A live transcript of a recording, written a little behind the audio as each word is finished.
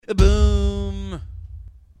Boom.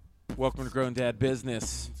 Welcome to Grown Dad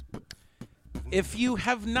Business. If you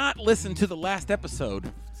have not listened to the last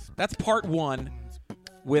episode, that's part one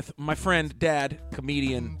with my friend, dad,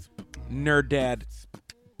 comedian, nerd dad,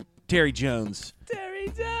 Terry Jones. Terry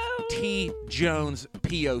Jones. T. Jones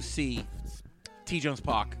POC. T. Jones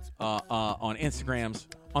POC on Instagrams,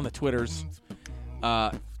 on the Twitters.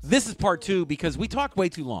 This is part two because we talked way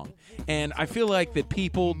too long. And I feel like that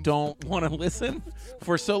people don't want to listen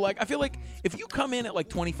for I feel like if you come in at like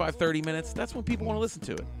 25, 30 minutes, that's when people want to listen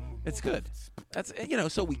to it. It's good. That's,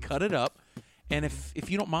 so we cut it up. And if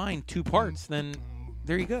you don't mind 2 parts, then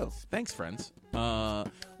there you go. Thanks, friends.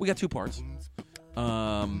 We got 2 parts.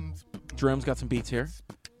 Jerome's got some beats here.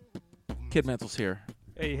 Kid Mental's here.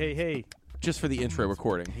 Hey. Just for the intro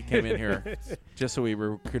recording. He came in here just so we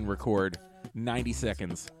can record 90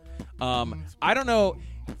 seconds. I don't know.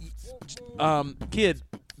 Kid,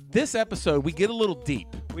 this episode, we get a little deep.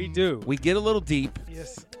 We do. We get a little deep.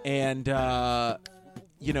 Yes. And,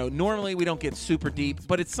 normally we don't get super deep,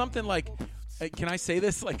 but it's something like, can I say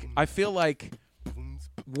this? Like, I feel like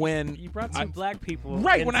when you brought 2 black people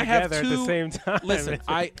right when I have 2 at the same time. Listen,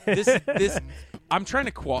 I'm trying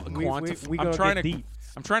to quantify.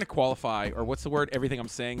 I'm trying to qualify, or what's the word? Everything I'm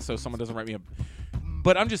saying, so someone doesn't write me up.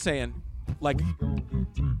 But I'm just saying, like,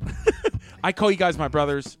 I call you guys my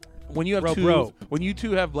brothers. When you have when you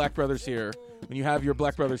two have black brothers here, when you have your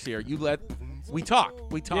black brothers here, we talk.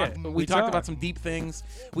 We talked about some deep things.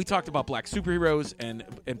 We talked about black superheroes and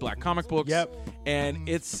black comic books. Yep. And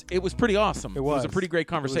it was pretty awesome. It was a pretty great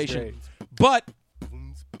conversation. But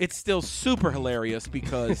it's still super hilarious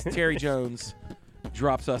because Terry Jones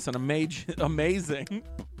drops us an amazing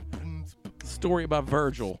story about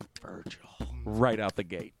Virgil right out the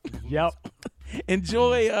gate. Yep.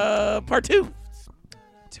 Enjoy part 2.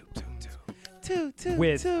 Two.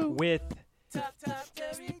 With Top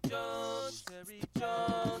Terry Jones.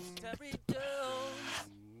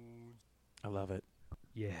 I love it.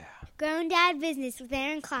 yeah. Grown Dad Business with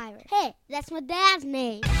Aaron Cliver. Hey, that's my dad's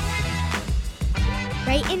name.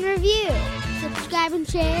 Rate and review. Subscribe and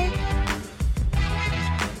share.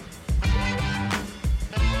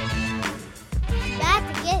 It's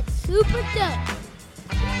about to get super dope.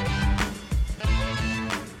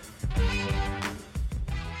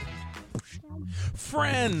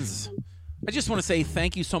 Friends, I just want to say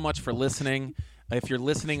thank you so much for listening. If you're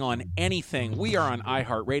listening on anything, we are on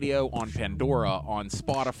iHeartRadio, on Pandora, on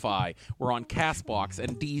Spotify. We're on CastBox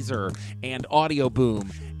and Deezer and Audio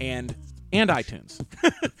Boom and iTunes.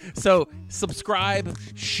 So subscribe,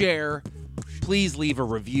 share, please leave a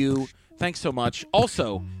review. Thanks so much.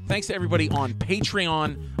 Also, thanks to everybody on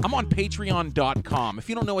Patreon. I'm on patreon.com. If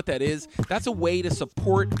you don't know what that is, that's a way to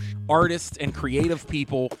support artists and creative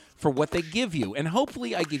people for what they give you. And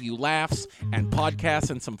hopefully I give you laughs and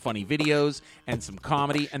podcasts and some funny videos and some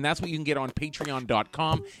comedy. And that's what you can get on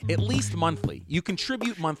patreon.com, at least monthly. You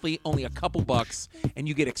contribute monthly, only a couple bucks, and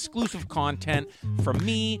you get exclusive content from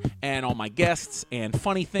me and all my guests and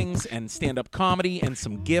funny things and stand-up comedy and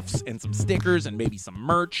some gifts and some stickers and maybe some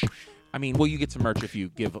merch. I mean, well, you get some merch if you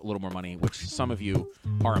give a little more money, which some of you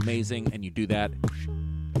are amazing, and you do that.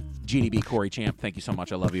 GDB Corey Champ, thank you so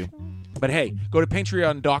much. I love you. But hey, go to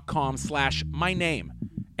patreon.com/my name,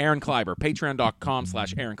 Aaron Cliver.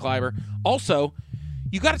 Patreon.com/Aaron Cliver. Also,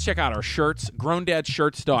 you got to check out our shirts,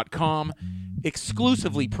 growndadshirts.com.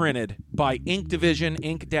 Exclusively printed by Ink Division,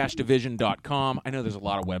 ink-division.com. I know there's a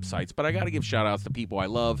lot of websites, but I got to give shout-outs to people I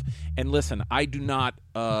love. And listen, I do not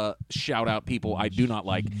shout out people I do not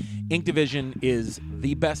like. Ink Division is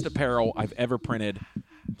the best apparel I've ever printed.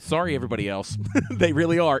 Sorry, everybody else. They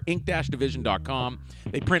really are. ink-division.com.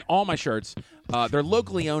 They print all my shirts. They're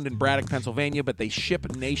locally owned in Braddock, Pennsylvania, but they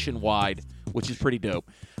ship nationwide, which is pretty dope.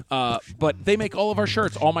 But they make all of our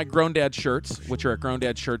shirts, all my Grown Dad shirts, which are at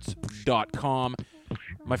growndadshirts.com.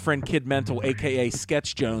 My friend Kid Mental, a.k.a.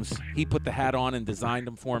 Sketch Jones, he put the hat on and designed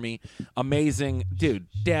them for me. Amazing. Dude,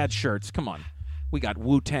 dad shirts. Come on. We got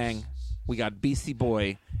Wu-Tang. We got Beastie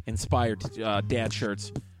Boy-inspired dad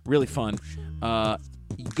shirts. Really fun.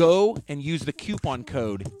 Go and use the coupon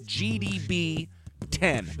code GDB10,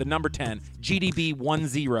 the number 10,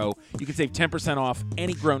 GDB10. You can save 10% off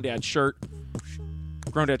any Grown Dad shirt,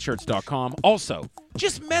 growndadshirts.com. Also,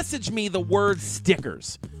 just message me the word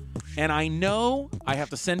stickers. And I know I have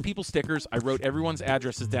to send people stickers. I wrote everyone's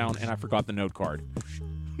addresses down, and I forgot the note card.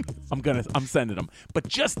 I'm sending them. But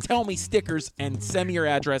just tell me stickers and send me your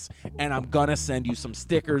address, and I'm going to send you some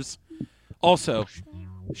stickers. Also,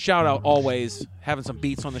 shout out always, having some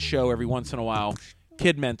beats on the show every once in a while.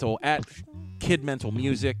 Kid Mental at Kid Mental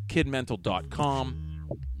Music, kidmental.com.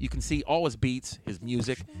 You can see all his beats, his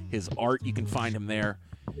music, his art. You can find him there.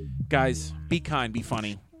 Guys, be kind, be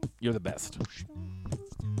funny. You're the best.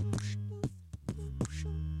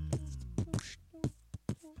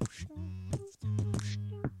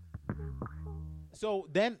 So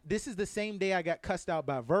then this is the same day I got cussed out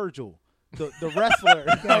by Virgil, the wrestler.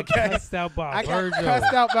 Okay. Cussed out by I got Virgil.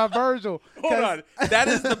 cussed out by Virgil. Hold on. That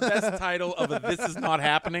is the best title of a This Is Not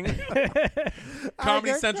Happening.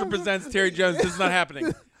 Comedy got Central cussed presents Terry Jones, This Is Not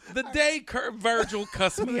Happening. The day Virgil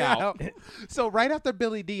cussed me out. So right after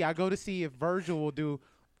Billy D, I go to see if Virgil will do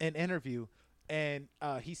an interview, and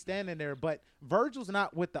he's standing there. But Virgil's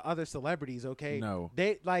not with the other celebrities. Okay, No.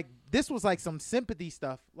 they like this was like some sympathy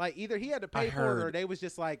stuff. Like either he had to pay for it, or they was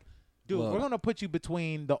just like, dude, Look. we're gonna put you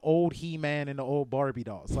between the old He-Man and the old Barbie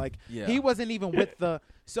dolls. Like Yeah. he wasn't even with the.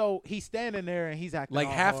 So he's standing there and he's acting Like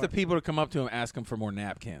all half hard. the people to come up to him ask him for more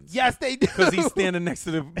napkins. Yes, they do. Because he's standing next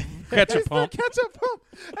to the ketchup It's the pump. ketchup pump.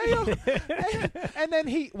 Hey, yo. And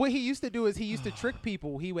then what he used to do is he used to trick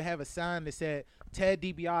people. He would have a sign that said Ted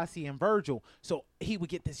DiBiase and Virgil. So he would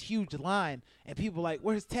get this huge line, and people like,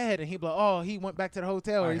 "Where's Ted?" And he'd be like, "Oh, he went back to the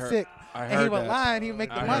hotel, or he's sick." I And he heard would that. lie, and he would make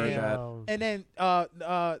the I money. heard that. And then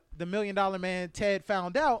the $1 Million Man Ted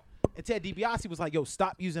found out, and Ted DiBiase was like, "Yo,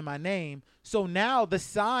 stop using my name." So now the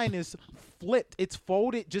sign is flipped. It's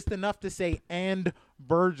folded just enough to say "and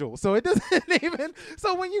Virgil." So it doesn't even.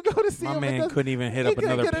 So when you go to see My him, man couldn't even hit he up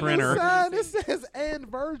another couldn't get a new printer. sign. It says "and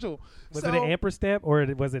Virgil." Was So- it an amperstamp or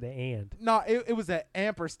was it an and? No, it was an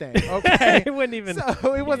ampersand. Okay, It wasn't even.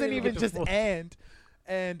 so it wasn't Yeah, even get the just full- and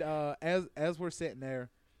as we're sitting there,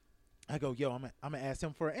 I go, yo, I'm gonna ask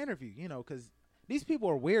him for an interview, because these people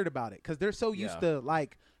are weird about it because they're so used to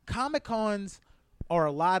like Comic Cons are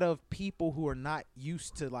a lot of people who are not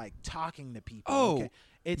used to like talking to people. Oh, okay?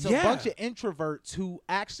 It's yeah. a bunch of introverts who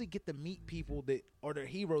actually get to meet people that are their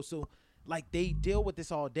heroes. So like they deal with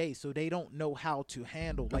this all day, so they don't know how to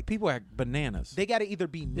handle Like like people act bananas. they got to either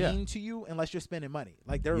be mean Yeah. to you unless you're spending money.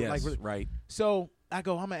 Like they're yes, like really, right. so I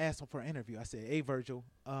go, I'm gonna ask him for an interview. I said, "Hey Virgil,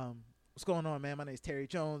 what's going on, man? My name's Terry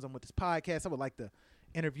Jones. I'm with this podcast. I would like to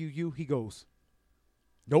interview you." He goes,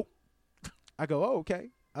 "Nope." I go, "Oh,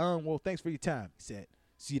 okay. Well, thanks for your time." He said,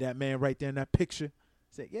 "See that man right there in that picture?"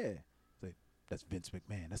 I said, "Yeah." I said, "That's Vince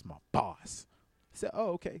McMahon. That's my boss." I said,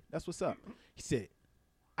 "Oh, okay. That's what's up." He said,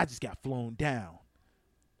 "I just got flown down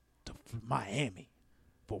to Miami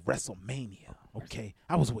for WrestleMania. Okay,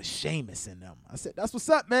 I was with Sheamus and them." I said, "That's what's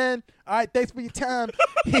up, man. All right, thanks for your time."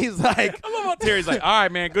 He's like, I love how Terry's like, all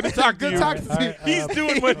right, man, good to talk to Good you. talking to you. He's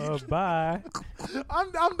doing what Bye.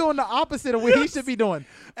 I'm doing the opposite of what he should be doing.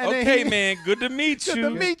 And then okay, he- man, good to meet Good you. to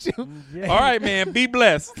meet you. Yeah. All right, man, be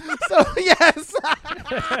blessed. So yes.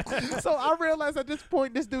 So I realized at this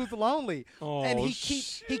point this dude's lonely, and Oh, he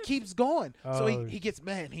keeps going. So Oh. he gets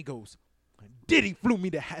mad. And he goes, "Diddy flew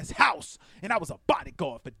me to his house, and I was a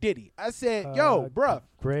bodyguard for Diddy." I said, "Yo, bruh,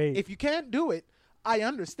 Great. if you can't do it, I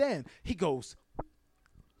understand." He goes,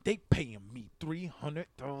 "They paying me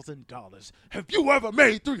 $300,000. Have you ever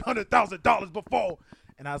made $300,000 before?"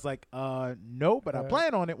 And I was like, no, but I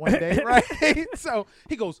plan on it one day, right?" So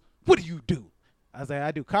he goes, "What do you do?" I was like,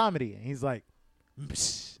 "I do comedy." And he's like,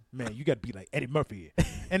 "Psst, man, you got to be like Eddie Murphy."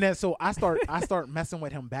 And then so I start messing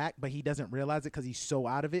with him back, but he doesn't realize it because he's so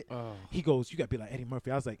out of it. He goes, "You got to be like Eddie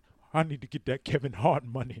Murphy." I was like, "I need to get that Kevin Hart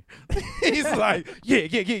money." He's like,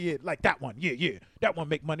 yeah, like that one. Yeah, that one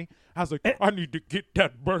make money. I was like, "I need to get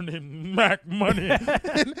that Bernie Mac money."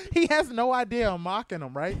 And he has no idea I'm mocking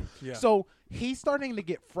him, right? Yeah. So he's starting to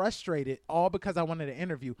get frustrated all because I wanted to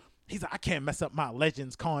interview. He's like, "I can't mess up my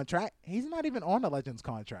Legends contract." He's not even on a Legends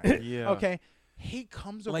contract. Yeah. Okay. He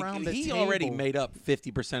comes Like around the he table. already made up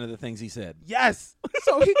 50% of the things he said. Yes.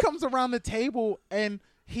 So he comes around the table and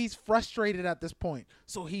he's frustrated at this point.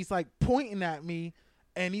 So he's like pointing at me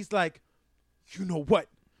and he's like, "You know what?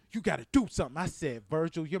 You got to do something." I said,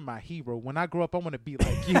 "Virgil, you're my hero. When I grow up, I want to be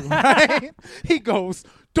like you." Right? He goes,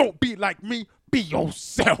 "Don't be like me. Be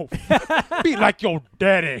yourself. Be like your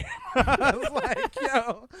daddy." I was like,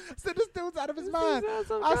 yo. So this dude's out of his mind.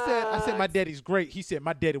 I said, "My daddy's great." He said,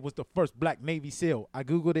 "My daddy was the first black Navy SEAL." I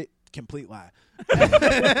Googled it. Complete lie.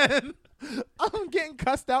 And I'm getting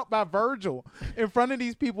cussed out by Virgil in front of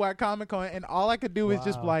these people at Comic-Con, and all I could do is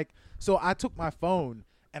just Wow. like, so I took my phone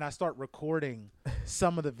and I start recording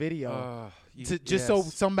some of the video so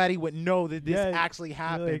somebody would know that this Yeah, actually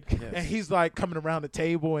happened. like- Yes. And he's like coming around the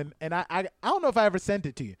table, and I don't know if I ever sent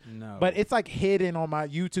it to you, No. but it's like hidden on my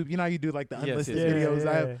YouTube. You know how you do like the Yes, unlisted yes, yes.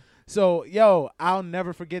 videos. Yeah. So, yo, I'll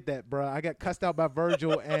never forget that, bro. I got cussed out by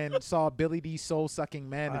Virgil and saw Billy D's soul-sucking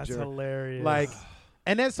That's manager. hilarious. Like,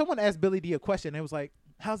 and then someone asked Billy D a question. It was like,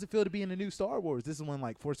 "How's it feel to be in the new Star Wars?" This is when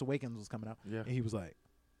like Force Awakens was coming out. Yeah. And he was like,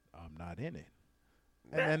 "I'm not in it."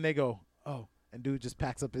 And then they go, "Oh, And dude just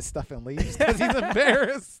packs up his stuff and leaves because he's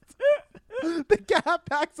embarrassed. The guy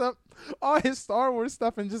packs up all his Star Wars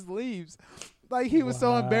stuff and just leaves. Like, he was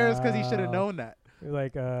so embarrassed because he should have known that. You're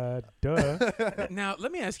like, duh. Now,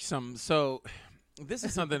 let me ask you something. So, this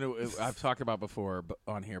is something that I've talked about before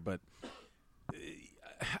on here, but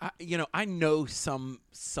I know some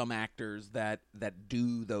actors that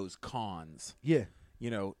do those cons. Yeah.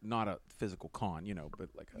 Not a physical con, but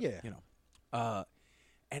like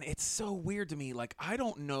and it's so weird to me. Like, I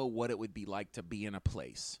don't know what it would be like to be in a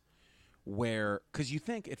place where, because you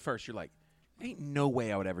think at first you're like, ain't no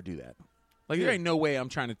way I would ever do that. Like, there ain't no way I'm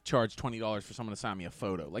trying to charge $20 for someone to sign me a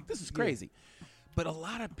photo. Like, this is crazy. But a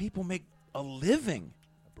lot of people make a living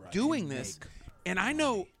doing this. And I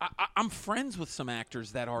know I'm friends with some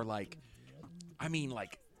actors that are like,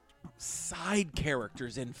 side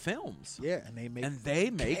characters in films. Yeah, and they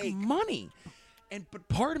make money. But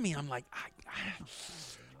part of me, I'm like,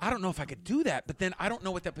 I don't know if I could do that. But then I don't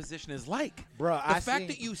know what that position is like. Bro, the fact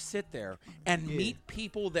that you sit there and meet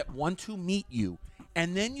people that want to meet you,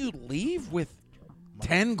 and then you leave with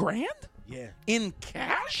 $10,000? Yeah. In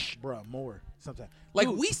cash? Bro, more sometimes. Like,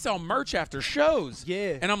 Dude. we sell merch after shows.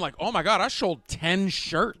 Yeah. And I'm like, oh, my God, I sold 10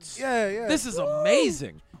 shirts. Yeah. This is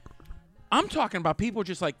amazing. I'm talking about people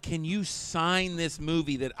just like, can you sign this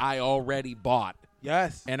movie that I already bought?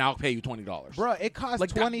 Yes. And I'll pay you $20. Bro, it costs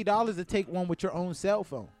Like $20 to take one with your own cell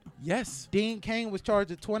phone. Yes. Dean Cain was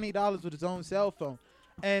charged $20 with his own cell phone.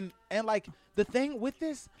 And like, the thing with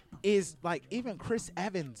this is, like, even Chris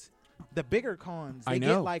Evans, the bigger cons, they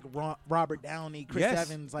get like Robert Downey, Chris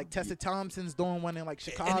Evans, like Tessa Thompson's doing one in like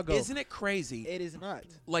Chicago. And isn't it crazy? It is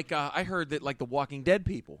nuts. Like, I heard that like the Walking Dead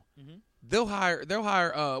people, they'll hire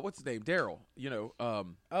what's his name, Daryl.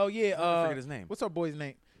 Oh yeah, I forget his name. What's our boy's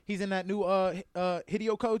name? He's in that new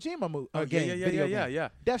Hideo Kojima movie. Yeah.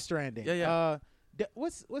 Death Stranding. Yeah.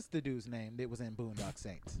 What's the dude's name that was in Boondock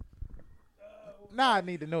Saints? Nah, I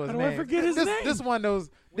need to know his How name. do I forget his name? This one knows.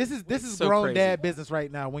 This is so grown crazy. dad business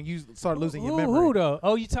right now. When you start losing your memory, Who though?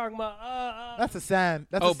 Oh, you talking about? that's a sign.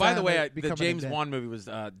 That's Oh, a by sign the way, that the becoming James a dad. Wan movie was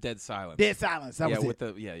Dead Silence. Dead Silence. That was it. with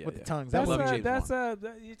the with the tongues. That's I love was James that's Wan.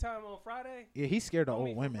 you talking on Friday? Yeah, he's scared of Homie old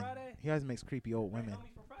from women. Friday? He always makes creepy old women.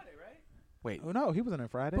 Homie from Friday, right? Wait, Oh no, he wasn't on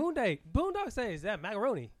Friday. Boondock says that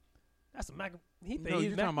macaroni. That's a mac. He no, thinks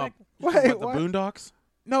you're talking about, Wait, the what? Boondocks?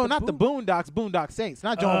 No, not the Boondocks. Boondock Saints.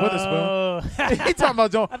 Not John Witherspoon. He talking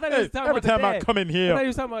about John. I thought he was talking every about the time I dad. come in I here, thought he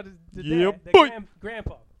was talking about the Yeah, dad, the boy.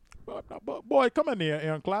 grandpa. boy, come in here,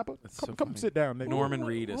 Aaron Clapper. That's Come, so come funny. sit down. Nigga. Norman Who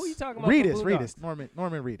Reedus. are you talking about? Reedus, from Reedus, Boondocks?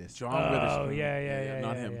 Norman Reedus. John Oh, Witherspoon. yeah,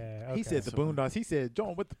 not him. Yeah, He said the Boondocks. He said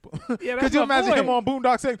John with the. Yeah, that's Could you my imagine boy. him on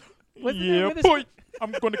Boondocks saying, What's the name "Yeah, of this- boy,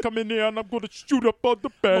 I'm going to come in here and I'm going to shoot up all the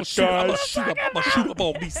bad I'm guys. gonna shoot up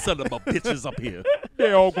all these son of a bitches up here.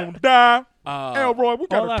 They all going to die." Elroy, we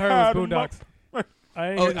got All I to heard tie was them up. Boondocks. I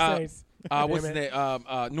ain't hear the Saints. What's Damn his it.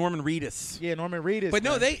 name? Norman Reedus. Yeah, Norman Reedus. But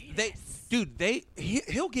no, man.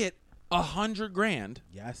 he'll get $100,000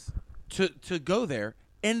 Yes. to go there,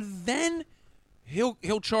 and then he'll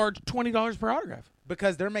charge $20 per autograph.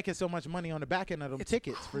 Because they're making so much money on the back end of them It's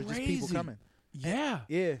tickets for just people crazy. coming. Yeah.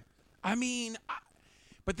 Yeah. I mean,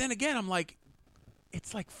 but then again, I'm like,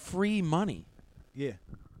 it's like free money. Yeah.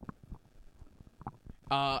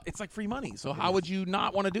 It's like free money. So how would you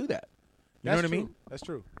not want to do that? You know what I mean? That's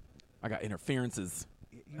true. I got interferences.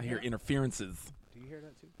 You I hear hear- interferences. Do you hear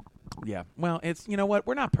that too? Yeah. Well, it's, you know what?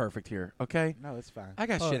 We're not perfect here, okay? No, it's fine. I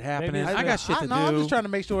got Oh, shit maybe happening. it's I got shit to do. I'm just trying to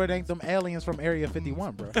make sure it ain't them aliens from Area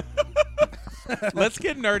 51, bro. Let's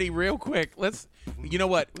get nerdy real quick. You know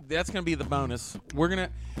what? That's going to be the bonus.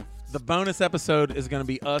 The bonus episode is going to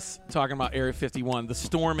be us talking about Area 51, the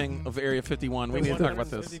storming of Area 51. We need to talk about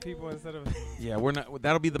this. 150 people instead of Yeah,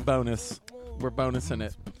 that'll be the bonus. We're bonusing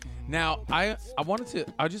it. Now, I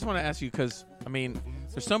just want to ask you, because, I mean,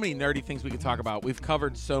 there's so many nerdy things we could talk about. We've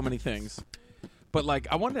covered so many things. But, like,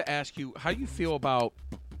 I wanted to ask you, how you feel about,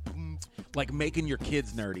 like, making your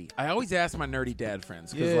kids nerdy? I always ask my nerdy dad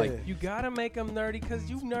friends. Because, Yeah. like, you gotta make them nerdy because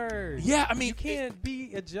you nerds. yeah, I mean, you can't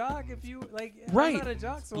be a jock if you like. Right. I'm not a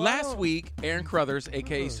jock, so I last don't- week, Aaron Crothers,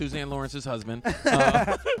 a.k.a. Suzanne Lawrence's husband,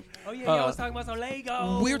 Oh yeah, I was talking about some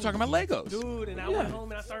Legos. we were talking about Legos. Dude, and I went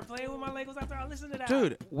home and I started playing with my Legos after I listened to that.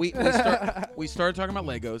 Dude, we started talking about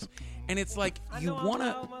Legos, and it's like, I you know I'm want a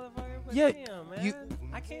loud to, motherfucker, but Yeah, damn, man. you-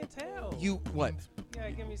 I can't tell. what? Yeah,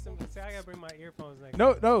 give me some. See, I gotta bring my earphones next.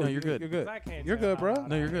 No, No, you're good. You're good. 'Cause I can't. You're tell good, bro. how loud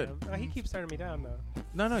No, you're I good. am. Oh, he keeps turning me down though.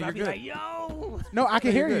 No, So you're I be good. like, yo. No, I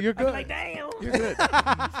can hear you. You're I be good. like, damn.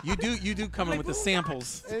 You're good. You do come in with the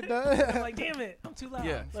samples. It I'm does. like, damn it, I'm too loud.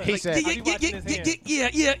 Yeah. Look, He like, said- I be watching his hands.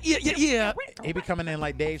 Yeah. He be coming in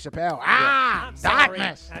like Dave Chappelle. I'm sorry.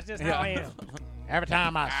 Darkness. That's just Yeah. how I am. Every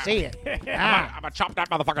time I see it, I'm gonna chop that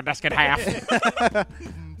motherfucking desk in half.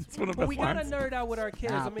 It's one of But the we gotta lines. nerd out with our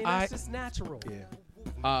kids. I mean, that's just natural. yeah.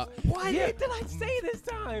 Why Yeah. did I say this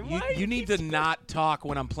time? You, Why you need to not talk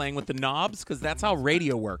when I'm playing with the knobs because that's how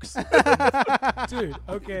radio works. dude.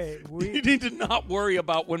 Okay, You need to not worry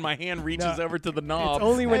about when my hand reaches No, over to the it's knob.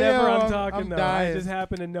 only whenever Hey, yo, I'm talking. I'm though, dying. I just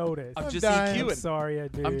happen to notice. I'm just dying. I'm EQing. sorry,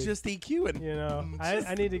 dude. I'm just EQing. You know,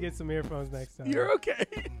 I need to get some earphones next time. You're okay.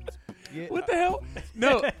 Yeah. What the hell?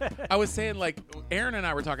 No, I was saying like Aaron and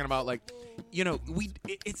I were talking about like,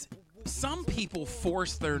 it's some people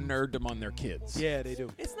force their nerddom on their kids. Yeah, they do.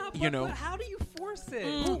 It's not. You know. But how do you force it?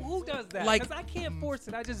 Who does that? Like- Because I can't force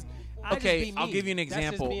it. I just Okay, be I'll me. give you an That's just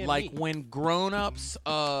example. being Like me. when grown-ups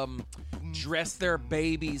dress their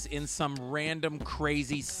babies in some random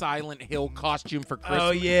crazy Silent Hill costume for Christmas.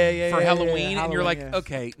 Oh, yeah, for yeah, Halloween, yeah, and you're like, Halloween, yeah.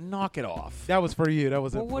 okay, knock it off. That was for you. That But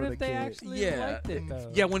wasn't what for if the they kid. actually Yeah. liked it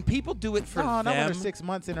though? Yeah, when people do it for No, not when them, they're 6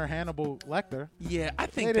 months in her Hannibal Lecter. yeah, I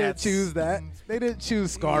They think didn't that's choose that. They didn't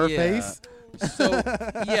choose Scarface. So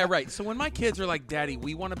yeah, right. So when my kids are like, "Daddy,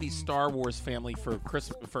 we want to be Star Wars family for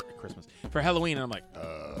Christmas, for Halloween," and I'm like,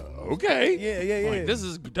 "Okay, Yeah. Like, this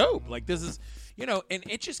is dope. Like this is, and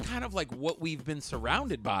it's just kind of like what we've been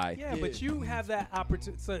surrounded by. Yeah, but you have that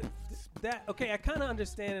opportunity. So I kind of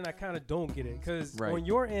understand and I kind of don't get it because Right. when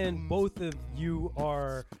you're in, both of you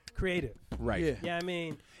are creative. Right. Yeah. Yeah, I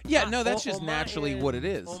mean. Yeah, no, that's just on my naturally end- what it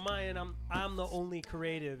is. On my end, I'm the only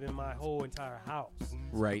creative in my whole entire house.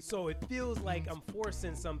 Right. So it feels like I'm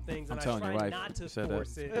forcing some things, and I'm I telling try your wife not to said that.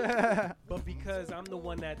 force it. But because I'm the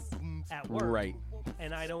one that's at work, Right.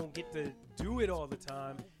 and I don't get to do it all the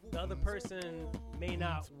time, the other person may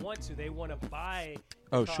not want to. They want to buy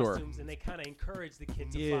the Oh, sure. costumes, and they kind of encourage the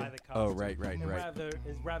kid to Yeah. buy the Oh, costumes. right.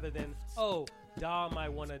 And rather than Dom might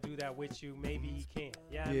want to do that with you, maybe he can't.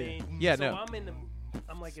 Yeah, I Yeah. mean, Yeah, so no.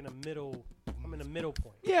 I'm like in a middle. I'm in a middle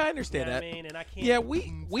point. Yeah, I understand You know that. what I mean? And I can't. Yeah, I we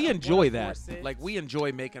don't enjoy wanna that. force it. Like we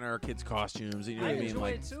enjoy making our kids costumes. You know I what I mean? enjoy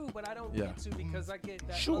Like it too, but I don't Yeah. get to because I get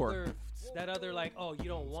that Sure. other like, oh, you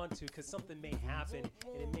don't want to because something may happen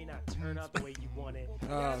and it may not turn out the way you want it. You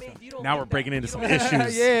know what I mean? You don't Now get we're breaking that. into You some don't get that.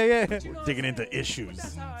 issues. yeah. But you know what digging I'm into saying? issues. But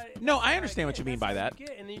that's how No, I that's understand how what you mean that's by how that.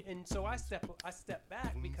 get. And so I step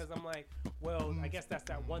back because I'm like, well, I guess that's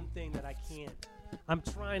that one thing that I can't. I'm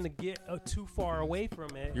trying to get too far away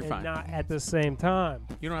from it You're and fine. not at the same time.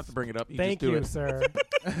 You don't have to bring it up. You Thank just do you, it.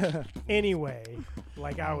 sir. Anyway,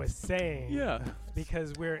 like I was saying, Yeah.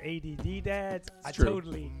 because we're ADD dads, I true.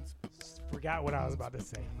 totally forgot what I was about to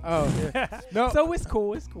say. Oh, no. So it's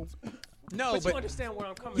cool. It's cool. No, but but you understand where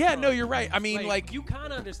I'm coming yeah, from. no, you're right. I mean, like you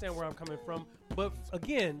kind of understand where I'm coming from, but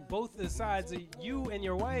again, both the sides of you and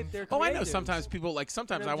your wife, they're oh, I know. creatives. Sometimes people like.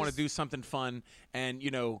 Sometimes know, I want to just- do something fun, and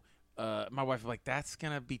my wife is like, "That's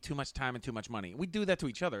gonna be too much time and too much money." We do that to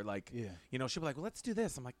each other. Like, Yeah. she'll be like, "Well, let's do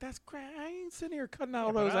this." I'm like, "That's great. I ain't sitting here cutting all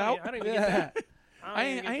Yeah, but those I out." don't even get that. I I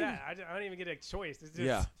ain't- don't even get that. I don't even get a choice. It's just,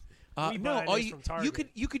 Yeah. we No, buying all this you from Target.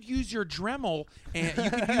 you could use your Dremel and you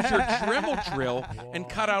could use your Dremel drill and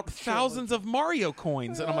cut out thousands of Mario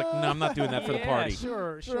coins. And I'm like, no, I'm not doing that for the Yeah, party.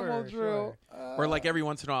 Sure. drill. Or like every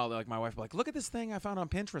once in a while, like my wife will be like, look at this thing I found on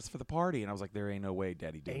Pinterest for the party, and I was like, there ain't no way,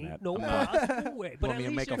 Daddy doing that. Ain't no I'm not. possible way. But Want me at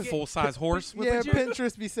to least make a you're getting- full size horse? with Yeah, it?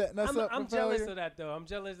 Pinterest be setting us up. I'm for jealous failure. of that though. I'm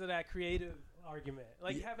jealous of that creative argument.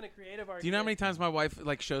 Like having a creative argument. Do you know how many times my wife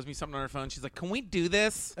like shows me something on her phone? She's like, can we do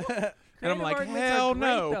this? And I'm Creative like, arguments are hell great,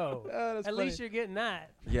 no. though. That's At funny. least you're getting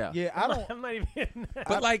that. Yeah. Yeah, I don't. I'm not even getting that.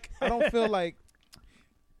 But like, I don't feel like.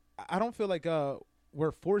 I don't feel like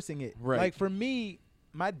we're forcing it. Right. Like for me,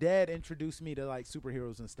 my dad introduced me to like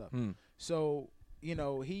superheroes and stuff. Mm. So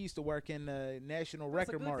he used to work in the National That's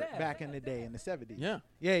a Record good Mart dad. back in the day in the 70s. yeah.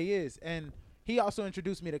 Yeah, he is, and he also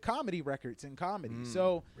introduced me to comedy records and comedy. Mm.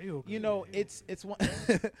 So Real good. it's one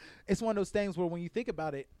it's one of those things where when you think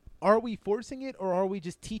about it, are we forcing it or are we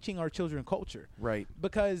just teaching our children culture? Right.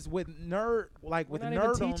 Because with We're not even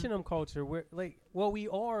nerdom, teaching them culture. We're like, well, we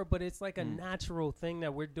are, but it's like a natural thing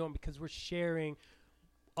that we're doing because we're sharing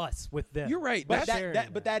us with them. You're right. but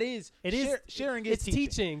That's that is It is sharing is It's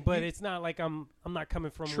teaching, but You- it's not like I'm not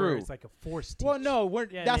coming from True. where it's like a forced teach. Well, no,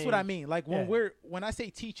 Yeah, that's I what I mean, mean. Like yeah. when I say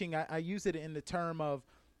teaching, I use it in the term of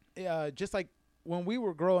just like when we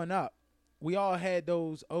were growing up, we all had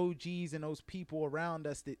those OGs and those people around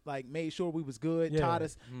us that like made sure we was good, Yeah. taught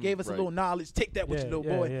us, gave us right. a little knowledge. Take that with Yeah, your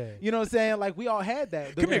little yeah, boy. yeah. You know what I'm saying? Like we all had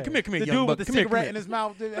that. Come here, The young dude buck. with the Come here, cigarette come in here. his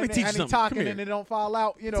mouth and, me teach you and he something. talking Come and here. it don't fall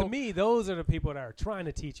out. You know. To me, those are the people that are trying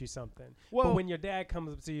to teach you something. Well- but when your dad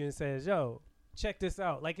comes up to you and says, "Yo, check this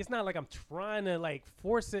out," like it's not like I'm trying to like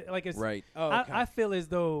force it. Like it's Right. Oh, okay. I feel as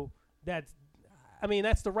though that's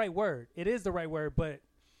the right word. It is the right word, but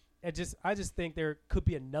I just think there could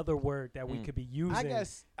be another word that we could be using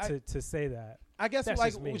to say that. I guess That's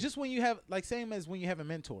like just when you have like same as when you have a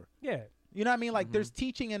mentor. Yeah. You know what I mean? Like there's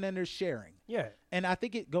teaching and then there's sharing. Yeah. And I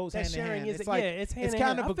think it goes That hand in sharing hand. is It's like it's hand it's in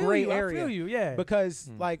kind hand. of a I feel gray you, area. I feel you, yeah. Because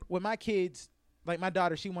like with my kids, like my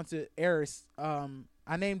daughter, she wants to Eris.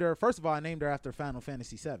 I named her after Final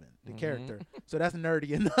Fantasy VII, the character. So that's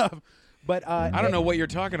nerdy enough. But I don't know what you're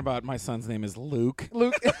talking about. My son's name is Luke.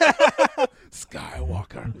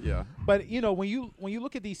 Skywalker. Yeah. But you know, when you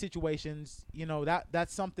look at these situations, you know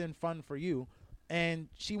that's something fun for you. And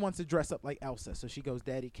she wants to dress up like Elsa, so she goes,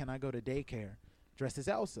 "Daddy, can I go to daycare dressed as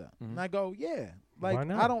Elsa?" And I go, "Yeah." Like Why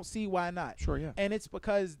not? I don't see why not. Sure, yeah. And it's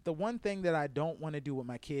because the one thing that I don't want to do with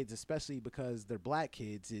my kids, especially because they're black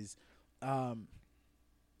kids, is I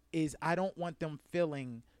don't want them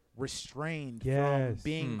feeling restrained from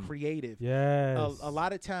being creative. Yes. A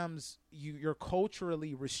lot of times you're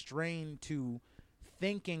culturally restrained to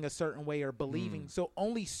thinking a certain way or believing, so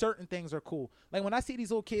only certain things are cool. Like when I see these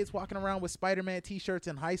little kids walking around with Spider-Man t-shirts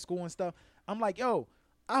in high school and stuff, I'm like, yo,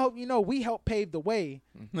 I hope you know we helped pave the way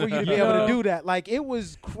for you to be able to do that. Like it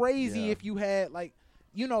was crazy if you had like,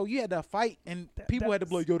 you know, you had to fight and people had to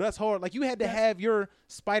be like, yo, that's hard. Like you had to have your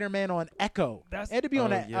Spider-Man on Echo. It had to be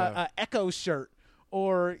on a Echo shirt.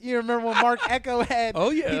 Or you remember when Mark Echo had?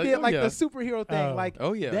 He did like the superhero thing.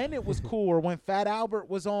 Then it was cool. Or when Fat Albert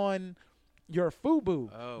was on your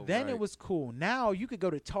FUBU, then it was cool. Now you could go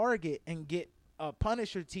to Target and get a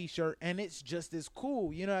Punisher T-shirt, and it's just as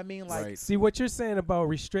cool. You know what I mean? Like, see what you're saying about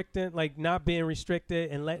restricting, like not being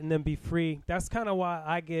restricted and letting them be free. That's kind of why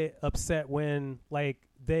I get upset when like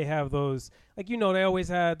they have those, like they always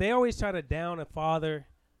try to down a father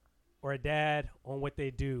or a dad on what they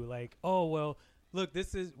do. Like, oh well. Look,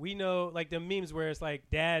 we know, like the memes where it's like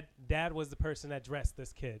dad was the person that dressed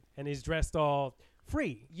this kid, and he's dressed all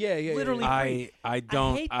free. Literally free. I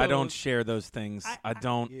don't share those things. I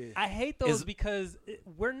don't. I hate those because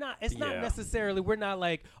we're not. It's not necessarily. We're not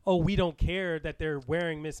like, oh, we don't care that they're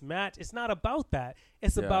wearing mismatched. It's not about that.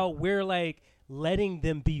 It's about we're like letting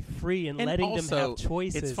them be free and letting also, them have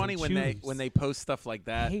choices. It's funny when they post stuff like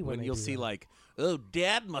that. When you'll see like, oh,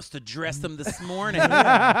 Dad must have dressed them this morning.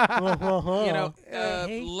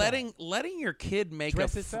 Letting your kid make a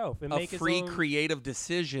free creative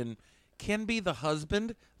decision can be the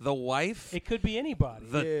husband, the wife. It could be anybody.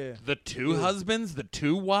 The two husbands, the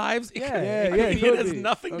two wives. It has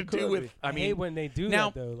nothing to do with. I mean, hate when they do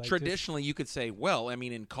now, that though. Like traditionally, you could say, well, I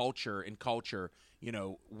mean, in culture,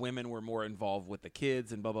 women were more involved with the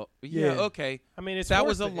kids and blah blah. Okay. I mean, that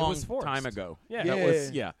was a long time ago.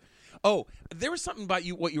 Yeah. Oh, there was something about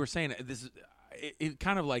what you were saying. It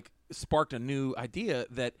kind of like sparked a new idea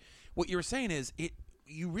that what you were saying is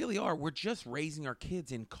you really are. We're just raising our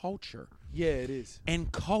kids in culture. Yeah, it is.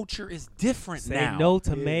 And culture is different Say now. no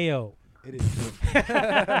to mayo. It is.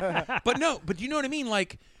 But you know what I mean?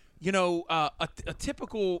 Like, a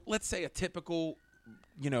typical, let's say a typical,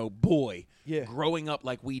 boy growing up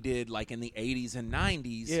like we did like in the 80s and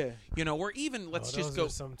 90s, or even let's just go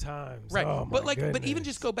sometimes. Right. Oh, but even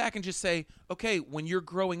just go back and just say, okay, when you're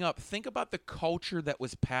growing up, think about the culture that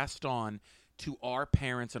was passed on to our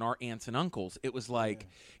parents and our aunts and uncles. It was like,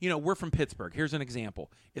 we're from Pittsburgh. Here's an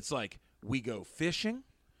example. It's like we go fishing,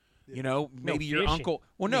 maybe your uncle.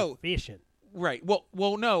 Well, no. Fishing. Right.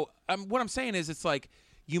 Well, no. What I'm saying is it's like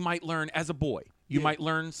you might learn as a boy. You might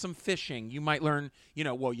learn some fishing. You might learn,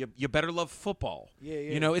 you better love football.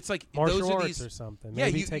 It's like martial those are arts these, or something.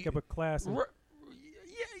 Maybe you take up a class.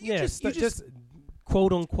 You just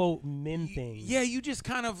quote unquote men things. Yeah, you just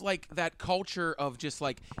kind of like that culture of just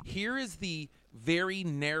like, here is the very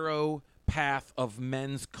narrow path of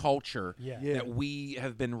men's culture that we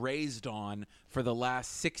have been raised on for the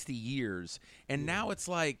last 60 years. And now it's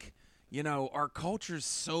like, our culture's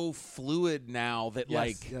so fluid now that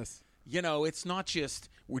it's not just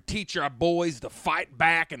we teach our boys to fight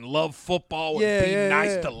back and love football and be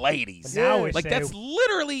nice to ladies. That's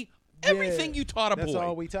literally everything you taught a boy. That's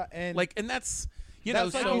all we taught. And that's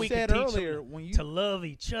that's like you said earlier, when you to love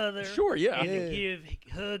each other. Sure, yeah. And to give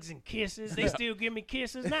hugs and kisses. They still give me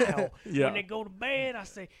kisses now. When they go to bed, I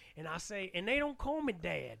say, and they don't call me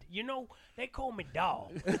dad. They call me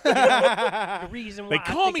dog. The reason why they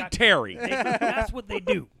call me Terry. That's what they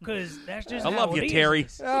do, because that's just I how love you, it Terry.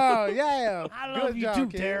 is. Oh yeah, I love you too,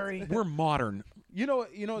 Terry. We're modern. It's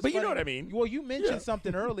but you know funny. what I mean. Well, you mentioned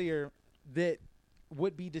something earlier that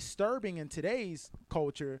would be disturbing in today's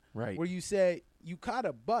culture, right? Where you said you caught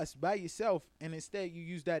a bus by yourself, and instead you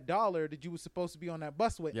used that $1 that you were supposed to be on that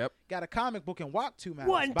bus with. Yep. Got a comic book and walked 2 miles.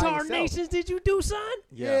 What in tarnations did you do, son?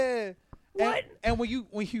 Yeah. What? And when you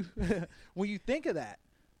when you think of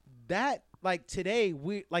that like today,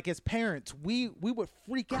 we like as parents, we would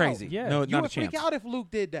freak Crazy. out. Yeah. No, You not a would freak chance. out if Luke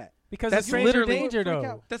did that. Because That's it's stranger literally- danger, Freak though.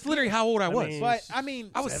 out. That's literally how old I was. mean, But I mean,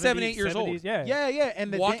 I was 7, 8 years old. 70s, Yeah. yeah,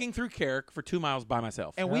 and Walking through Carrick for 2 miles by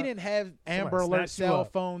myself. and we Yeah. didn't have Amber Somebody Alert snatched you cell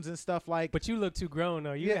up. phones and stuff like. But you look too grown,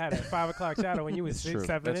 though. You Yeah. had a 5 o'clock shadow when you was That's 6, true.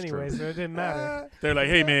 7 That's anyway, true. so it didn't matter. They're like,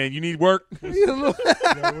 hey, man, you need work?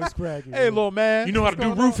 Yeah, it was cracking. Hey, little man. You know how to what's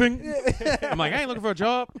do going on? roofing? I'm like, I ain't looking for a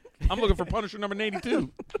job. I'm looking for Punisher number 82.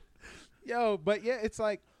 Yo, but yeah, it's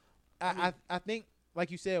like I think, like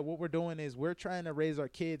you said, what we're doing is we're trying to raise our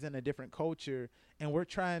kids in a different culture, and we're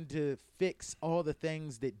trying to fix all the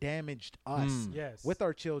things that damaged us Yes. with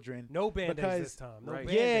our children. No Band-Aids because- this time. No Right.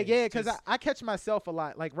 Band-Aids. Yeah, because Just- I catch myself a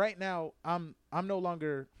lot. Like right now, I'm no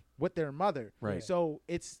longer with their mother, Right. so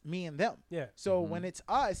it's me and them. Yeah. So when it's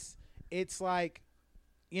us, it's like,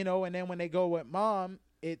 and then when they go with mom,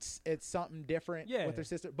 it's something different Yeah. with their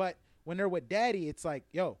sister. But when they're with daddy, it's like,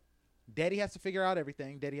 yo, daddy has to figure out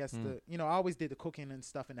everything. Daddy has to, I always did the cooking and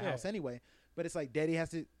stuff in the Yeah. house anyway. But it's like daddy has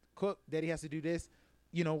to cook. Daddy has to do this.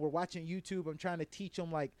 We're watching YouTube. I'm trying to teach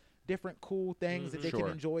them like different cool things that they Sure. can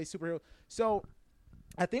enjoy. Superhero. So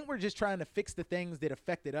I think we're just trying to fix the things that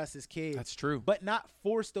affected us as kids. That's true. But not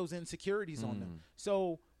force those insecurities on them.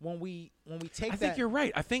 So when we take I think you're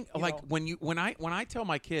right. I think you like know. when I tell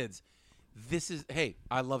my kids, this is, hey,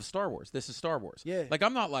 I love Star Wars. This is Star Wars. Yeah. Like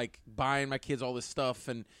I'm not like buying my kids all this stuff,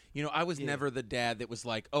 and I was Yeah. never the dad that was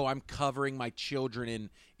like, oh, I'm covering my children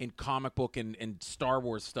in comic book and Star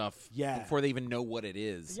Wars stuff Yeah. before they even know what it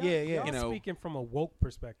is. Y'all- Yeah, yeah. Y'all speaking from a woke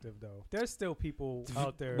perspective, though. There's still people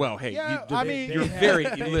out there. Well, hey, Yeah, you, I mean- you're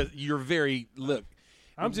They- you're very look.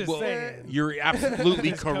 I'm just well, saying. You're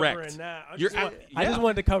absolutely Just correct. covering that. You're I just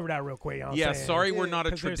wanted to cover that real quick. You know what I'm Yeah, saying? sorry, we're not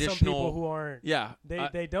a 'Cause there's some traditional. people who aren't. Yeah,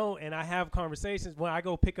 They don't, and I have conversations when I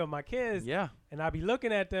go pick up my kids. yeah. And I be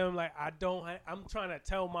looking at them like I'm trying to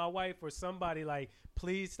tell my wife or somebody like,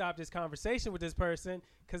 please stop this conversation with this person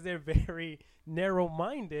because they're very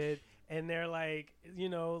narrow-minded and they're like,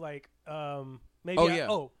 maybe Oh, yeah.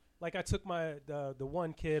 like I took the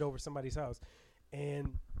one kid over somebody's house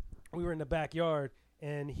and we were in the backyard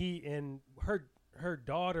and her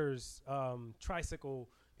daughter's tricycle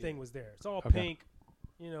thing was there. It's all Okay. pink,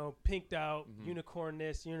 pinked out, unicorn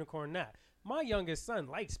this, unicorn that. My youngest son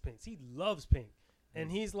likes pinks. He loves pink. And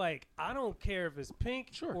he's like, I don't care if it's pink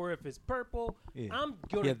Sure. or if it's purple. Yeah. I'm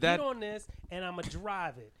going Yeah, to that- get on this and I'm going to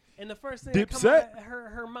drive it. And the first thing Dip that come set. out of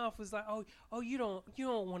her mouth was like, oh, you don't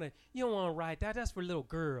want to ride that. That's for little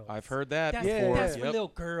girls. I've heard that That's, before. that's for Yep. little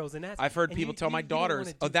girls. And that's I've heard and people you- tell you- my you don't wanna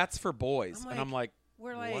daughters, do- "Oh, that's for boys," I'm and I'm like,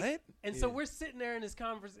 we're like, "What?" And so we're sitting there in this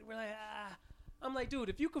conversation. We're like, I'm like, dude,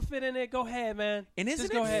 if you could fit in it, go ahead, man. And Just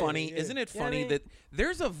isn't go it ahead. funny? Yeah. Isn't it You know what I funny mean? that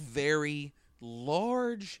there's a very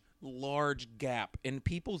large gap in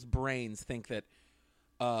people's brains think that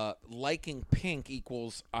liking pink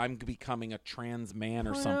equals I'm becoming a trans man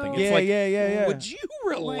or something. It's Yeah, like, yeah. would you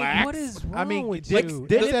relax? Like, what is wrong I mean, with Dick, you?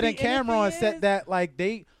 Dick And said if and he- and if Cameron he said is- that like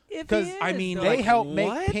they if he because is, I mean, though, they like, help what?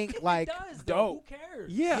 make pink if he like does, though, dope. who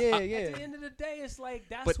cares? Yeah, Yeah, At yeah. the end of the day, it's like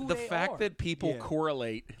that's but who the they fact are. that people Yeah.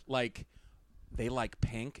 correlate, like they like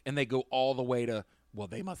pink, and they go all the way to, well,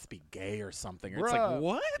 they must be gay or something. It's like, Bruh.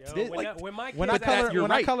 what? Yo, This- when, Like, when my When kids I that- colored you're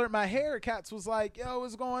when I right. colored my hair, Cats was like, "Yo,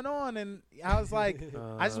 what's going on?" And I was like,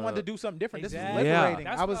 "I just wanted to do something different. Exactly. This was Yeah. liberating."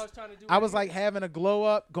 That's I what was I was trying to do. I was right like here. having a glow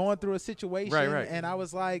up, going through a situation, Right. and I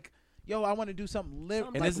was like, "Yo, I want to do something Something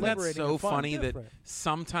And like isn't that liberating so and fun." funny that Different.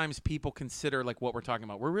 sometimes people consider like what we're talking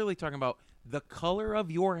about? We're really talking about the color of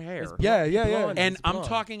your hair. It's Yeah, yeah, yeah. blonde. And It's I'm blonde.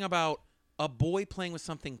 talking about a boy playing with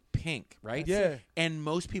something pink, right? Yeah. And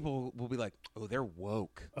most people will be like, "Oh, they're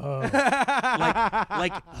woke." Oh.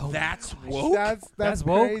 Like that's woke. That's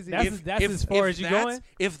woke? crazy. That's as far as you that's- going?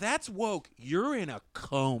 If that's woke, you're in a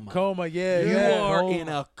coma. Coma, yeah, You yeah. are Coma. in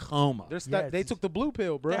a coma. They're stuck. Yeah, they it's- took the blue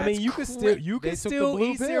pill, bro. I mean, you could still you They could took the still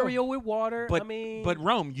blue eat pill. cereal with water. But I mean, but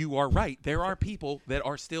Rome, you are right. There are people that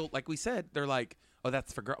are still, like we said, they're like, "Oh,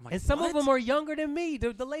 that's for girls." I'm like, and some what? of them are younger than me.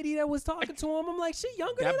 The lady that was talking to him, I'm like, she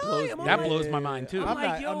younger That than blows- I am. I'm that like, blows my mind, too. I'm, I'm like,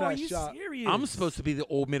 not- yo, I'm are not you shocked. serious? I'm supposed to be the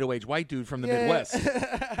old middle-aged white dude from the Yeah. Midwest.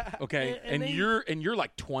 Okay, And and they- you're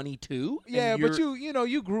like 22. and Yeah, but you're-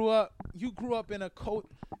 you grew up in a cult.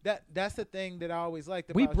 That's the thing that I always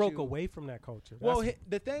liked about We broke you. away from that culture. Well, That's-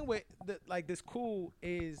 the thing with like this cool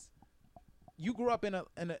is you grew up in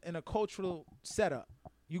a cultural setup.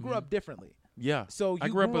 You grew up differently. yeah. So I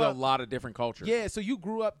you grew up with a lot of different cultures. Yeah, so you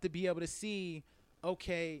grew up to be able to see,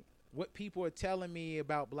 okay, what people are telling me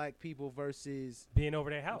about black people versus being over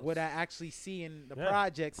their house. what I actually see in the Yeah.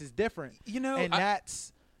 projects is different. You know, And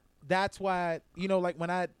that's why, like when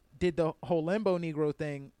I did the whole Limbo Negro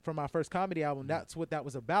thing for my first comedy album, that's what that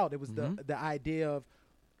was about. It was the idea of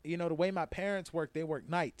you know, the way my parents worked, they worked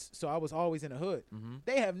nights, so I was always in the hood. Mm-hmm.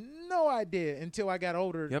 They have no idea until I got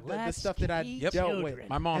older Yep. the stuff that I dealt with.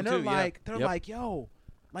 My mom And they're too. like, yeah. they're like, yo,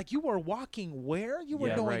 like you were walking where? You were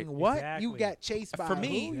Yeah, doing right. what? Exactly. You got chased by For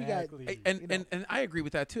me- who? You Exactly. got, And, you know. and I agree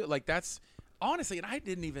with that too. Like that's honestly, and I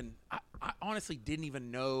honestly didn't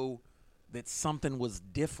even know that something was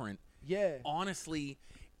different. yeah. Honestly,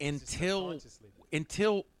 Just until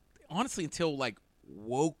subconsciously. until like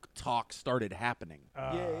woke talk started happening.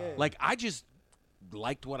 Yeah. Like I just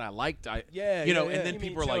liked what I liked. Yeah, you know, yeah, and then You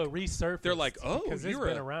people mean are till like, it resurfaced, they're like, oh, because it's you're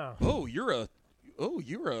been a, around. oh, you're a. Oh,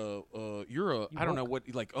 you're a. I don't know woke.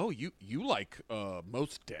 what. Like, oh, you like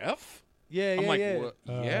Most Def? Yeah, I'm like, yeah. "What?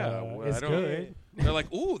 Yeah. Well, it's I don't, good. They're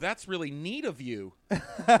like, ooh, that's really neat of you.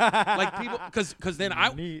 Like people, because then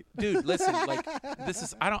Neat. dude, listen, like this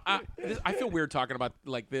is I feel weird talking about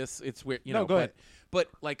like this. It's weird, you No, know. go ahead. But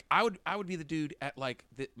like I would be the dude at like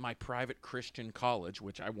my private Christian college,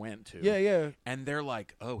 which I went to. Yeah. And they're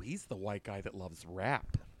like, oh, he's the white guy that loves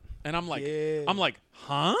rap, and I'm like, Yeah.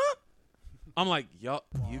 huh? I'm like, yo,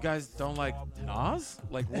 you guys don't like Nas?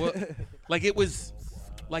 Like what? Like it was.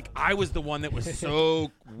 Like I was the one that was so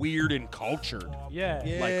weird and cultured. Yeah.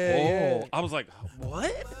 Yeah. Like, yeah. I was like,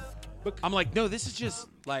 what? I'm like, no, this is just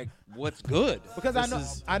like what's good. Because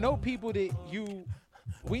This I know people that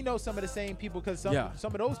we know some of the same people because some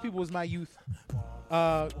of those people was my youth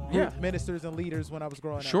group ministers and leaders when I was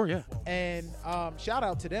growing up. Sure, yeah. And shout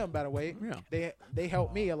out to them, by the way. Yeah. They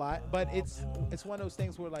helped me a lot. But it's one of those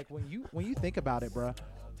things where like when you think about it, bruh,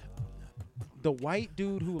 the white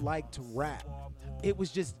dude who liked to rap, it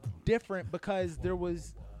was just different because there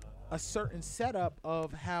was a certain setup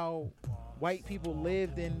of how white people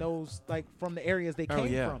lived in those, like, from the areas they came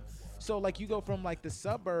from. So like you go from like the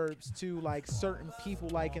suburbs to like certain people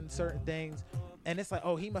liking certain things, and it's like,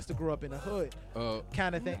 oh, he must have grew up in the hood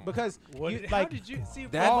kind of thing. Because How did you see?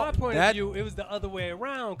 that- From my point that- of view, it was the other way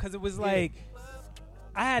around because it was like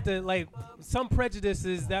I had to like some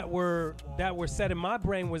prejudices that were set in my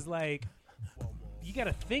brain was like, you got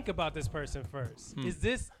to think about this person first. Is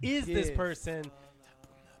this person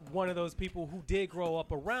one of those people who did grow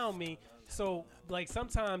up around me? So like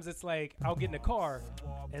sometimes it's like I'll get in a car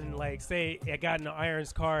and like say I got in an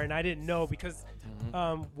Irons car and I didn't know because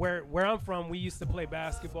where I'm from, we used to play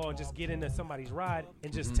basketball and just get into somebody's ride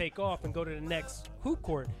and just take off and go to the next hoop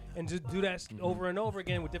court and just do that over and over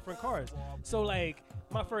again with different cars. So like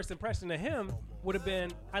my first impression of him would have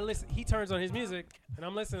been he turns on his music and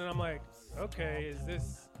I'm listening and I'm like, okay,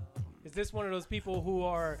 is this one of those people who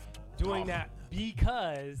are doing that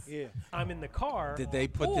because I'm in the car? Did they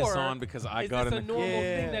put this on because I got in the the normal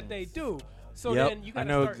thing that they do? So Yep. then you gotta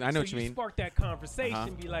I know start, what you mean. Spark that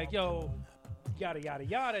conversation, be like, yo, yada yada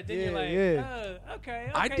yada. Then you're like,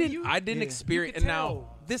 okay. I didn't you experience. could And now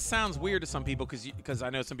tell. this sounds weird to some people because I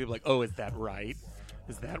know some people are like, oh, is that right?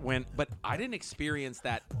 Is that when? But I didn't experience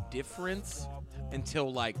that difference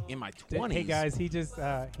until like in my 20s. Hey guys, he just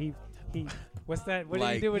he. What's that? What did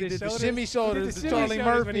he Like, do with he his did the shoulders? shimmy shoulders, He the did Charlie shimmy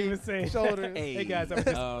shoulders when Murphy he was saying- shoulders. Hey guys, I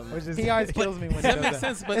was just He always kills me when he That does makes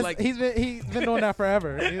sense, but It's- like, he's been doing that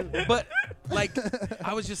forever. but like,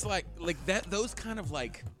 I was just like that. Those kind of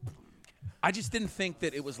like, I just didn't think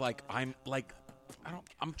that it was like I'm like.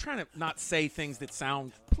 I'm trying to not say things that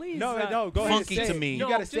sound please. No, go ahead. funky say to it. me. You No,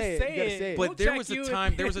 gotta just say it. say You gotta it. say it. But We'll there check was you.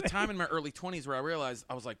 there was a time in my early 20s where I realized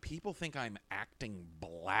I was like, people think I'm acting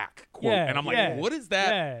black, quote, Yeah, and I'm like, yeah, what is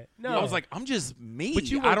that? yeah. No. I was like, I'm just me. But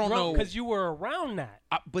you were I don't know because you were around that.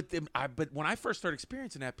 but when I first started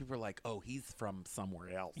experiencing that, people were like, oh, he's from somewhere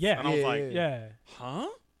else. Yeah. and I was like, Yeah. huh?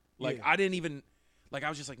 Like Yeah. I didn't even like. I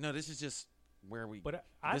was just like, no, this is just where we. But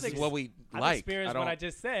this is what we I've like. experienced I don't. what I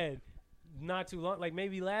just said not too long, like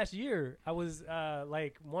maybe last year. I was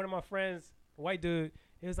like one of my friends, a white dude.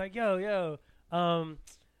 He was like, "Yo,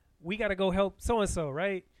 we gotta go help so and so,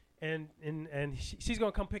 right?" And she's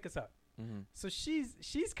gonna come pick us up. Mhm. So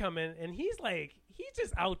she's coming, and he's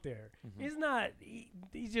just out there. He's not.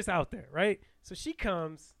 He's just out there, right? So she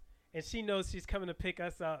comes, and she knows she's coming to pick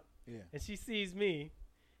us up. Yeah. And she sees me,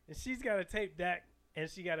 and she's got a tape deck, and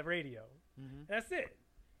she got a radio. That's it.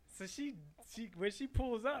 So she when she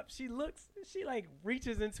pulls up, she like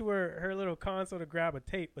reaches into her little console to grab a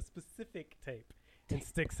tape, a specific tape, and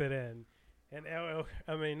sticks it in. And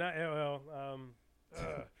not LL.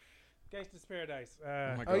 Gangsta's Paradise. Oh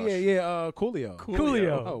my Oh gosh. yeah. Coolio.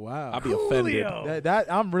 Coolio. Oh wow. I'd be offended. Coolio.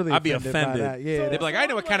 That I'm really. I'd be offended. By offended. that. Yeah. They'd be like, I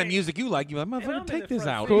know what kind of like- music you like. You like, And I'm motherfucker, in take the this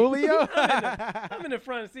front out. seat. Coolio. I'm in the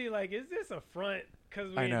front seat. Like, is this a front?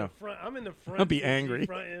 Because I we in know. the front. I'm in the front. I'll be seat, angry.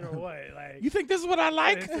 Fronting or what? Like, You think this is what I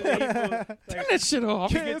like? it's illegal. Turn Like, that shit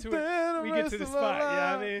off. we get to the spot.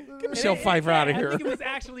 Yeah, I mean, Get Michelle Pfeiffer out of I here. think it was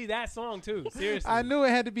actually that song too. Seriously. I knew it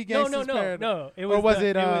had to be Gangsta's Paradise. No. It was Or was the-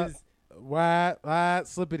 it? It was Wide,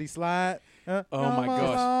 slippity slide. Oh my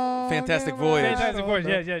gosh. Fantastic Voyage. Fantastic Voyage.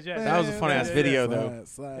 Yes. That was a fun-ass video, though.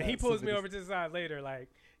 And he pulls me over to the side later, like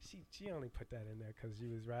she only put that in there because she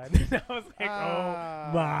was riding. I was like,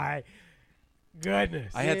 oh my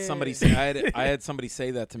goodness. I had somebody say I had somebody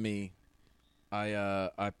say that to me.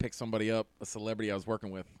 I picked somebody up, a celebrity I was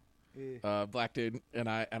working with, black dude, and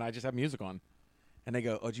I just have music on, and they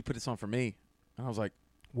go, "Oh, did you put this on for me?" And I was like,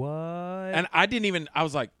 What? and I didn't even. I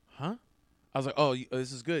was like, "Huh?" I was like, "Oh,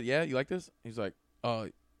 this is good. Yeah, you like this?" He's like, "Oh,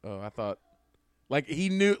 I thought." Like he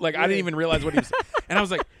knew, like I didn't even realize what he was, and I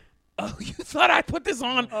was like, "Oh, you thought I put this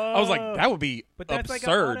on?" I was like, "That would be but that's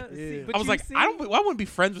absurd." Like Yeah. but I was you like, see, I wouldn't be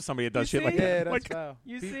friends with somebody that does You shit like see? that. Yeah, that's Like, foul.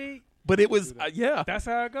 You see, but it was, yeah. that's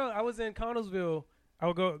how it goes. I was in Connellsville. I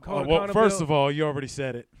would go. Well, first of all, you already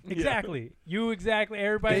said it. exactly. You exactly.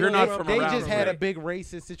 Everybody. If you're knows not where from I'm They around just had here. a big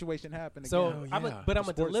racist situation happen. So, again. I'm yeah. but I'm a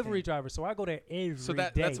Sports delivery team. driver, so I go there every day, So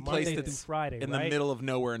that's a place Monday that's through Friday, in right? the middle of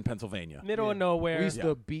nowhere in Pennsylvania. middle of nowhere. we used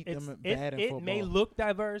to beat It's- them bad in it football. may look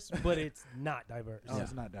diverse, but it's not diverse. Oh,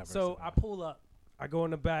 it's not diverse. So I pull up, I go in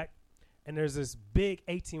the back, and there's this big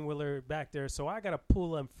 18-wheeler back there. So I got to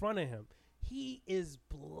pull in front of him. He is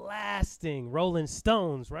blasting Rolling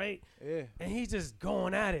Stones, right? Yeah. And he's just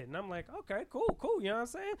going at it. And I'm like, okay, cool. You know what I'm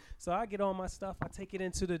saying? So I get all my stuff. I take it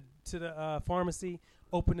into the pharmacy,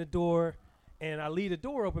 open the door, and I leave the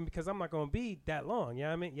door open because I'm not going to be that long. You know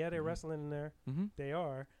what I mean? Yeah, they're wrestling in there. Mm-hmm. They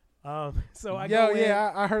are. So I go in.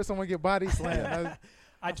 I heard someone get body slammed.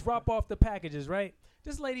 I drop off the packages, right?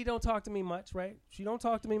 This lady don't talk to me much, right? She don't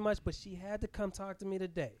talk to me much, but she had to come talk to me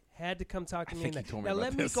today. Had to come talk to me think today. you told me Now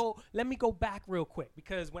about this. let me go back real quick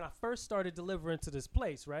because when I first started delivering to this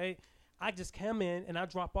place, right? I just come in and I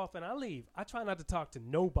drop off and I leave. I try not to talk to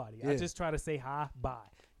nobody. I Yeah. just try to say hi, bye.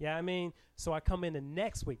 Yeah, I mean, so I come in the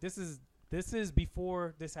next week. This is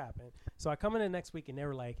before this happened. So I come in the next week and they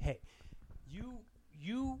were like, "Hey,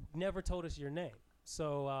 you never told us your name.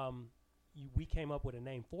 So we came up with a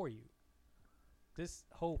name for you. This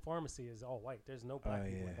whole pharmacy is all white. There's no black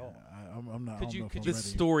people at all. I'm not. Could I don't you- know if could I'm you- This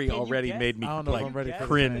ready. story Can you already guess? made me I don't know if like I'm ready for this.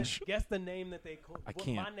 cringe. Guess the name that they call. I what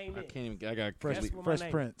can't. my name I is. can't even. I got Fresh, Guess what my Fresh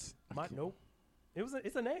name- Prince. Nope.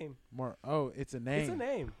 It's a name. More. Oh, it's a name. It's a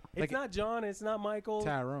name. It's Like not John. It's not Michael.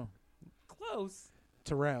 Tyrone. Close.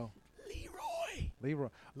 Terrell. Leroy.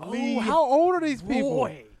 Oh, Leroy. how old are these people?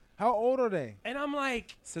 Roy. How old are they? And I'm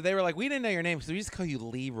like, So they were like, we didn't know your name, so we just call you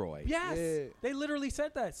Leroy. yes. Yeah. They literally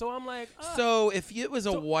said that. So I'm like, So if it was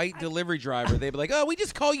a So white I- delivery driver, they'd be like, oh, we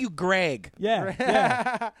just call you Greg.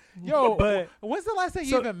 yeah. Yo, But- when's the last time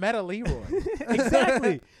you So- even met a Leroy?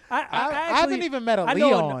 Exactly. I I haven't even met a I know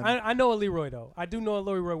Leon. I know a Leroy though. I do know a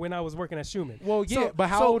Leroy when I was working at Schumann. Well, yeah, So- but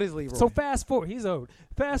how so- old is Leroy? So fast forward, he's old.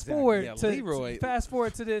 Fast Exactly. forward Yeah, to Leroy- fast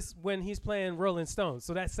forward to this when he's playing Rolling Stones.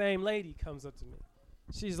 So that same lady comes up to me.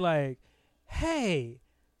 She's like, "Hey,"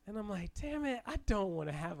 and I'm like, "Damn it, I don't want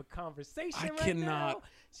to have a conversation I right cannot. now."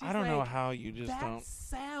 She's I don't know like, how you just that don't.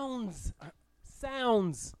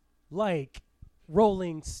 sounds like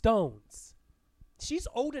Rolling Stones. She's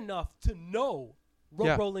old enough to know what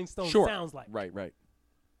Yeah, Rolling Stones sure. sounds like. Right.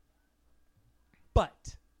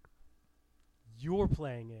 But you're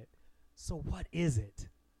playing it. So what is it?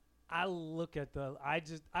 I look at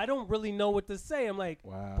I don't really know what to say. I'm like,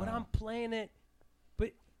 Wow. but I'm playing it.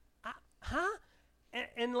 But huh?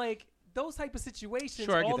 And like those type of situations,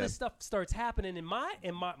 Sure, I get all that. this stuff starts happening in my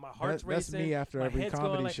heart's That's racing. me after my every head's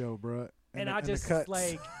comedy going like, show, bro. and the- I the just cuts.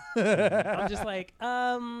 like I'm just like,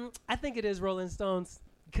 I think it is Rolling Stones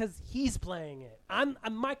because he's playing it.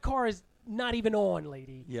 My car is not even on,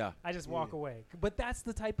 lady. Yeah. I just walk away. But that's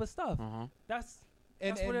the type of stuff. Uh-huh. That's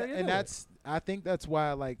and what it is. and that's I think that's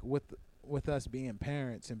why like with us being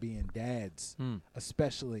parents and being dads,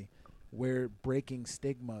 especially, we're breaking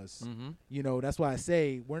stigmas. Mm-hmm. You know, that's why I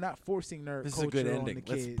say we're not forcing nerd This is culture a good on ending. the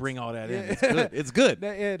kids. Let's bring all that Yeah. in. It's good. It's good.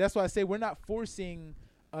 Yeah, that's why I say we're not forcing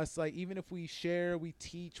us. Like, even if we share, we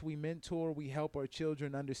teach, we mentor, we help our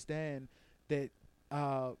children understand that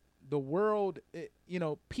the world,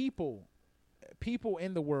 people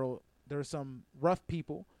in the world, there are some rough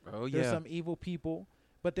people. Oh, There's yeah. some evil people,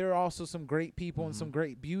 but there are also some great people and Mhm. some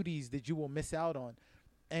great beauties that you will miss out on.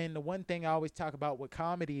 And the one thing I always talk about with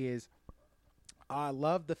comedy is I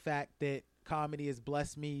love the fact that comedy has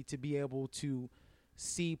blessed me to be able to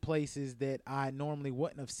see places that I normally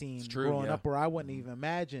wouldn't have seen growing up, or I wouldn't even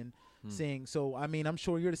imagine seeing. So, I mean, I'm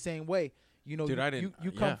sure you're the same way. You know, Dude,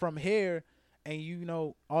 you come from here, and you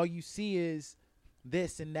know all you see is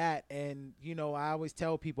this and that. And you know, I always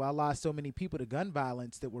tell people I lost so many people to gun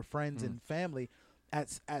violence that were friends and family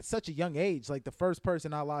at such a young age. Like the first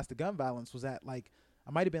person I lost to gun violence was at like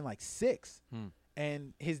I might have been like 6.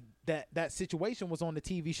 And that situation was on the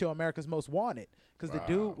TV show America's Most Wanted, because the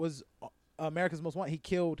dude was America's Most Wanted. He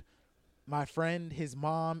killed my friend, his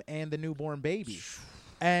mom, and the newborn baby,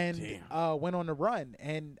 and went on the run.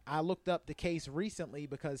 And I looked up the case recently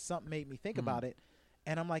because something made me think about it,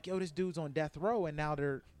 and I'm like, yo, this dude's on death row, and now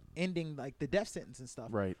they're ending like the death sentence and stuff.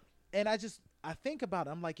 Right. And I think about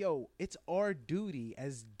it. I'm like, yo, it's our duty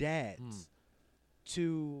as dads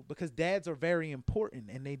because dads are very important,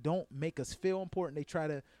 and they don't make us feel important. They try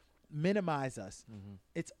to minimize us.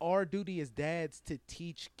 It's our duty as dads to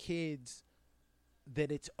teach kids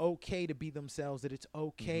that it's okay to be themselves, that it's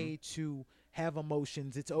okay to have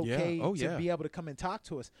emotions. It's okay to be able to come and talk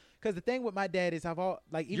to us. Because the thing with my dad is even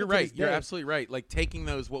You're right. You're absolutely right. Like taking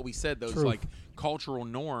those, what we said, those like cultural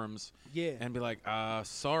norms and be like,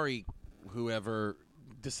 sorry, whoever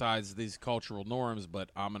decides these cultural norms,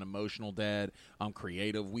 but I'm an emotional dad. I'm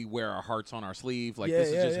creative. We wear our hearts on our sleeve. Like this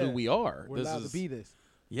is just who we are. We're allowed to be this.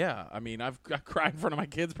 Yeah, I mean, I cry in front of my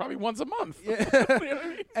kids probably once a month. Yeah. You know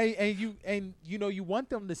what I mean? and you know, you want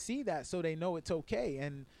them to see that so they know it's okay.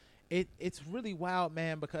 And it's really wild,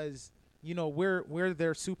 man, because you know we're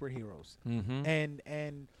their superheroes.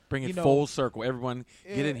 And bring it you know, full circle. Everyone,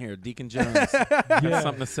 get in here. Deacon Jones has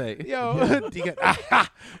something to say. Yo, Deacon,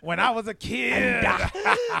 when I was a kid.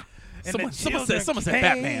 Someone said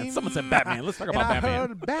Batman. Someone said Batman. Let's talk about Batman. I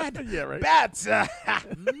heard right. bats. Man.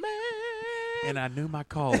 And I knew my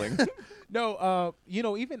calling. No, you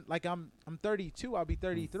know, even like I'm 32, I'll be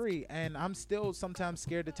 33, and I'm still sometimes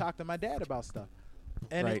scared to talk to my dad about stuff.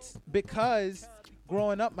 And it's because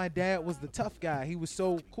growing up, my dad was the tough guy. He was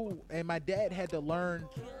so cool, and my dad had to learn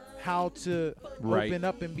how to open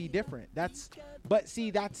up and be different. But see,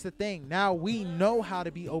 that's the thing. Now we know how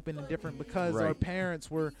to be open and different because our parents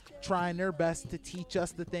were trying their best to teach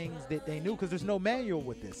us the things that they knew, because there's no manual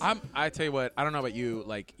with this. I tell you what, I don't know about you.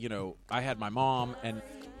 Like, you know, I had my mom, and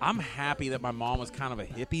I'm happy that my mom was kind of a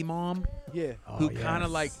hippie mom. Yeah. Who kind of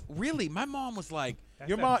like, really, my mom was like,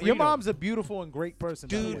 your mom's a beautiful and great person.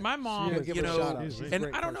 Dude, my mom, you know,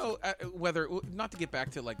 and I don't know whether, not to get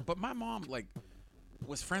back to like, but my mom like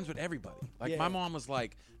was friends with everybody. Like my mom was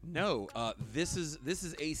like, no, this is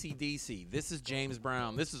AC/DC, this is James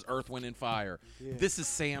Brown, this is Earth, Wind and Fire, this is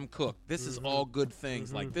Sam Cooke, this is all good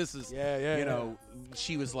things. Like this is, you know,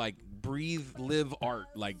 she was like, breathe, live art,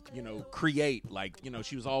 like, you know, create, like, you know,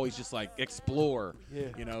 she was always just like explore,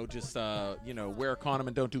 you know, just you know, wear a condom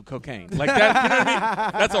and don't do cocaine, like that. You know what I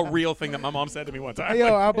mean? That's a real thing that my mom said to me one time.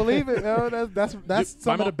 Yo, I believe it. Yo, that's Dude,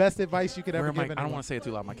 some of the best advice you could ever give. I don't want to say it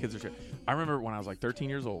too loud. My kids are scared. I remember when I was like 13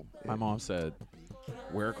 years old, my mom said,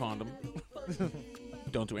 wear a condom,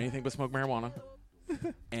 don't do anything but smoke marijuana,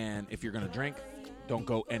 and if you're gonna drink, don't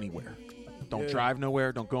go anywhere. Don't drive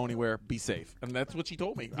nowhere. Don't go anywhere. Be safe. And that's what she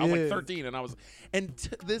told me. I was like 13, and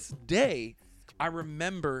to this day, I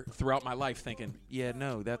remember throughout my life thinking,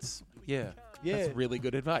 that's really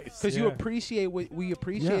good advice. Because you appreciate we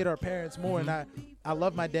appreciate our parents more, and I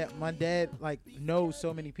love my dad. My dad like knows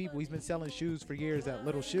so many people. He's been selling shoes for years at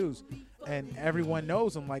Little Shoes, and everyone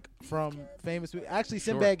knows him like from famous. Actually,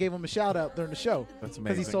 Sinbad gave him a shout out during the show. That's amazing.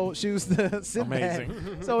 Because he sold shoes to Sinbad.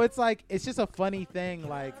 Amazing. So it's like it's just a funny thing.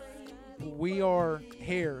 Like we are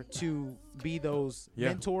here to be those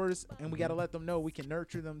mentors, and we got to let them know we can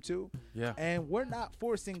nurture them too. Yeah. And we're not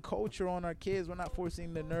forcing culture on our kids. We're not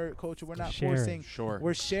forcing the nerd culture. We're not forcing.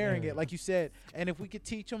 We're sharing it, like you said. And if we could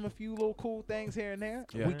teach them a few little cool things here and there,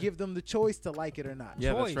 we give them the choice to like it or not.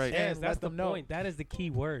 Yeah, choice. That's right. Yes, and that's the know. point. That is the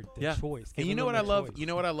key word. The choice. And you know what I love? You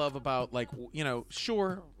know what I love about, like, you know,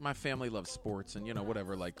 sure, my family loves sports and, you know,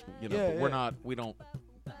 whatever, like, you know, but we're not, we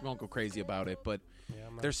won't go crazy about it, but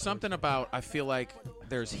there's something about, I feel like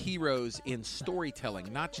there's heroes in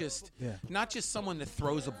storytelling, not just someone that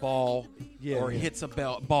throws a ball or hits a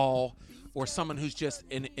ball, or someone who's just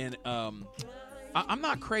I'm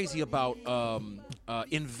not crazy about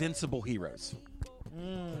invincible heroes.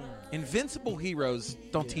 Invincible heroes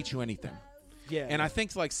don't teach you anything. Yeah. And I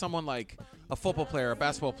think like someone like a football player, a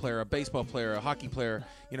basketball player, a baseball player, a hockey player,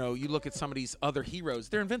 you know, you look at some of these other heroes,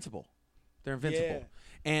 they're invincible. They're invincible.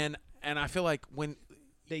 Yeah. And I feel like when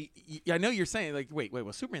I know you're saying like, wait,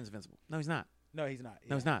 well, Superman's invincible. No, he's not. No, he's not.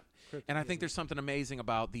 No, he's not. And I think there's something amazing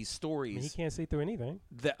about these stories. He can't see through anything.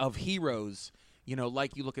 Of heroes You know,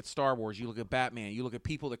 like you look at Star Wars, you look at Batman, you look at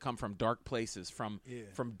people that come from dark places, from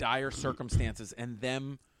dire circumstances, and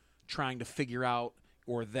them trying to figure out,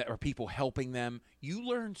 or people helping them. You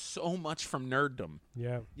learn so much from nerddom.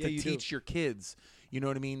 Yeah. Yeah, to you teach your kids. You know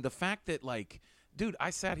what I mean? The fact that, like, dude, I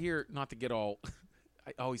sat here, not to get all.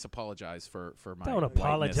 I always apologize for my. Don't whiteness.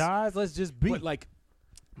 apologize. Let's just be. But like,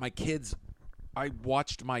 my kids, I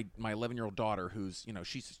watched my 11-year-old daughter, who's, you know,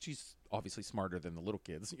 she's obviously smarter than the little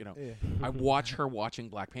kids. You know, I watch her watching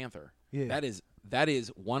Black Panther. Yeah. That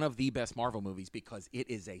is one of the best Marvel movies because it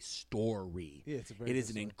is a story. Yeah, it's a very it is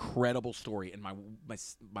good an story. incredible story, and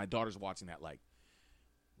my daughter's watching that like,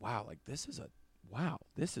 wow, like this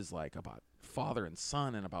is like about father and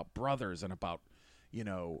son and about brothers and about, you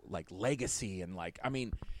know, like legacy and like, I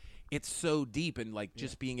mean, it's so deep, and like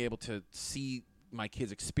just being able to see my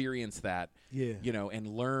kids experience that, you know, and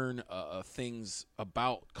learn things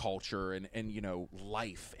about culture and you know,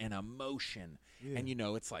 life and emotion. And, you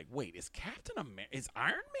know, it's like, wait, is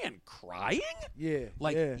Iron Man crying? Yeah.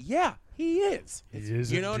 Like, yeah, he is. He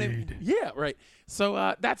is, you know what I mean? Yeah, right.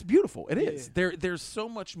 So that's beautiful. It is. There's so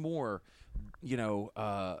much more, you know,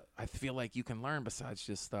 I feel like you can learn besides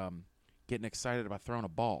just getting excited about throwing a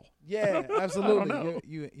ball. Yeah, absolutely.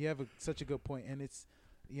 You have such a good point, and it's,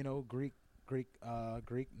 you know, Greek,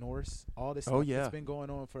 Norse, all this stuff that's been going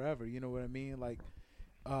on forever. You know what I mean? Like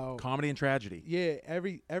comedy and tragedy. Yeah,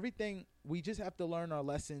 everything. We just have to learn our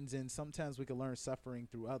lessons, and sometimes we can learn suffering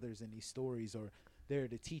through others, and these stories are there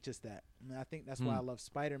to teach us that. And I think that's why I love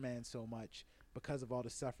Spider-Man so much, because of all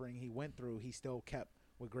the suffering he went through. He still kept,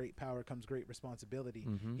 with great power comes great responsibility.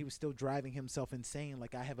 He was still driving himself insane.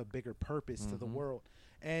 Like, I have a bigger purpose to the world,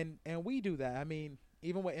 and we do that. I mean,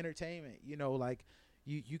 even with entertainment, you know, like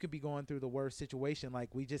you could be going through the worst situation.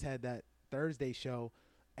 Like, we just had that Thursday show,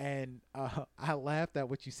 and I laughed at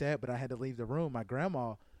what you said, but I had to leave the room. My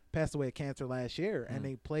grandma passed away of cancer last year, and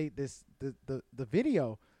they played the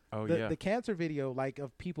video, the cancer video, like,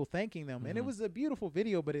 of people thanking them, and it was a beautiful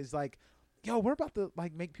video. But it's like, yo, we're about to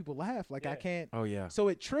like make people laugh. Like, I can't. Oh yeah. So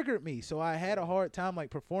it triggered me. So I had a hard time like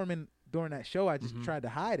performing during that show. I just tried to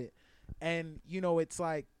hide it. And, you know, it's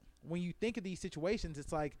like, when you think of these situations,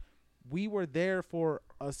 it's like, we were there for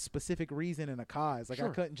a specific reason and a cause. Like, I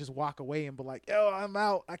couldn't just walk away and be like, yo, I'm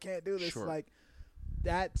out, I can't do this. Like,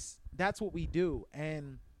 that's what we do.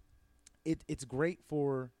 And it's great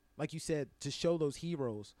for, like you said, to show those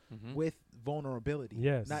heroes with vulnerability.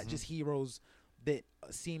 Yes. Not just heroes that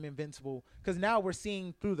seem invincible, because now we're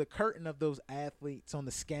seeing through the curtain of those athletes on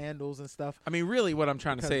the scandals and stuff. I mean, really what I'm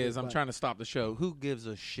trying to say is I'm trying to stop the show. Who gives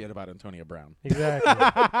a shit about Antonio Brown?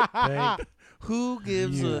 Exactly. Who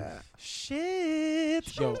gives a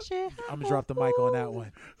shit? Yo, I'm going to drop the mic on that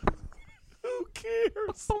one. Who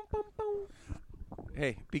cares?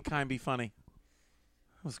 Hey, be kind, be funny.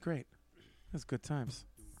 That was great. That was good times.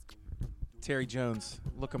 Terry Jones,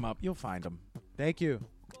 look him up. You'll find him. Thank you.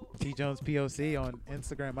 T Jones POC on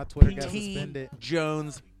Instagram. My Twitter got suspended.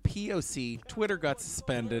 Jones POC. Twitter got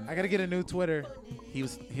suspended. I gotta get a new Twitter. He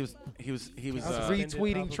was I was probably.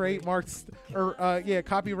 retweeting trademarks or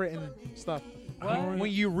copywritten stuff. When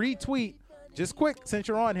you retweet, just quick, since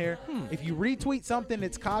you're on here, if you retweet something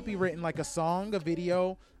that's copywritten, like a song, a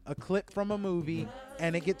video, a clip from a movie,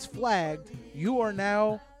 and it gets flagged, you are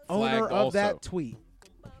now owner of that tweet.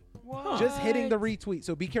 Just hitting the retweet.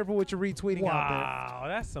 So be careful what you're retweeting out there. Wow,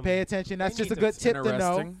 that's some. Pay attention. That's just a good tip to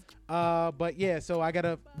know. But yeah, so I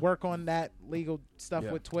gotta work on that legal stuff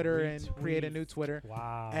with Twitter and create a new Twitter.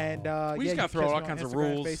 Wow. And we just gotta throw all kinds of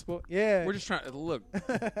rules. Facebook. Yeah. We're just trying to look,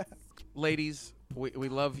 ladies. We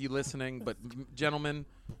love you listening, but gentlemen,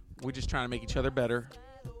 we're just trying to make each other better.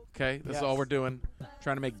 Okay, that's all we're doing.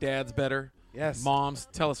 Trying to make dads better. Yes. Moms,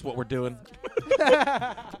 tell us what we're doing.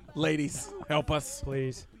 Ladies, help us.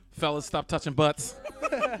 Please. Fellas, stop touching butts.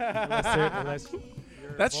 Unless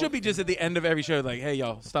That should be just at the end of every show, like, hey,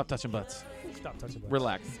 y'all, stop touching butts. stop touching butts.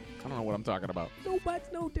 Relax. I don't know what I'm talking about. No butts,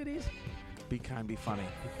 no titties. Be kind, be funny.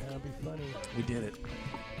 It can be funny. We did it.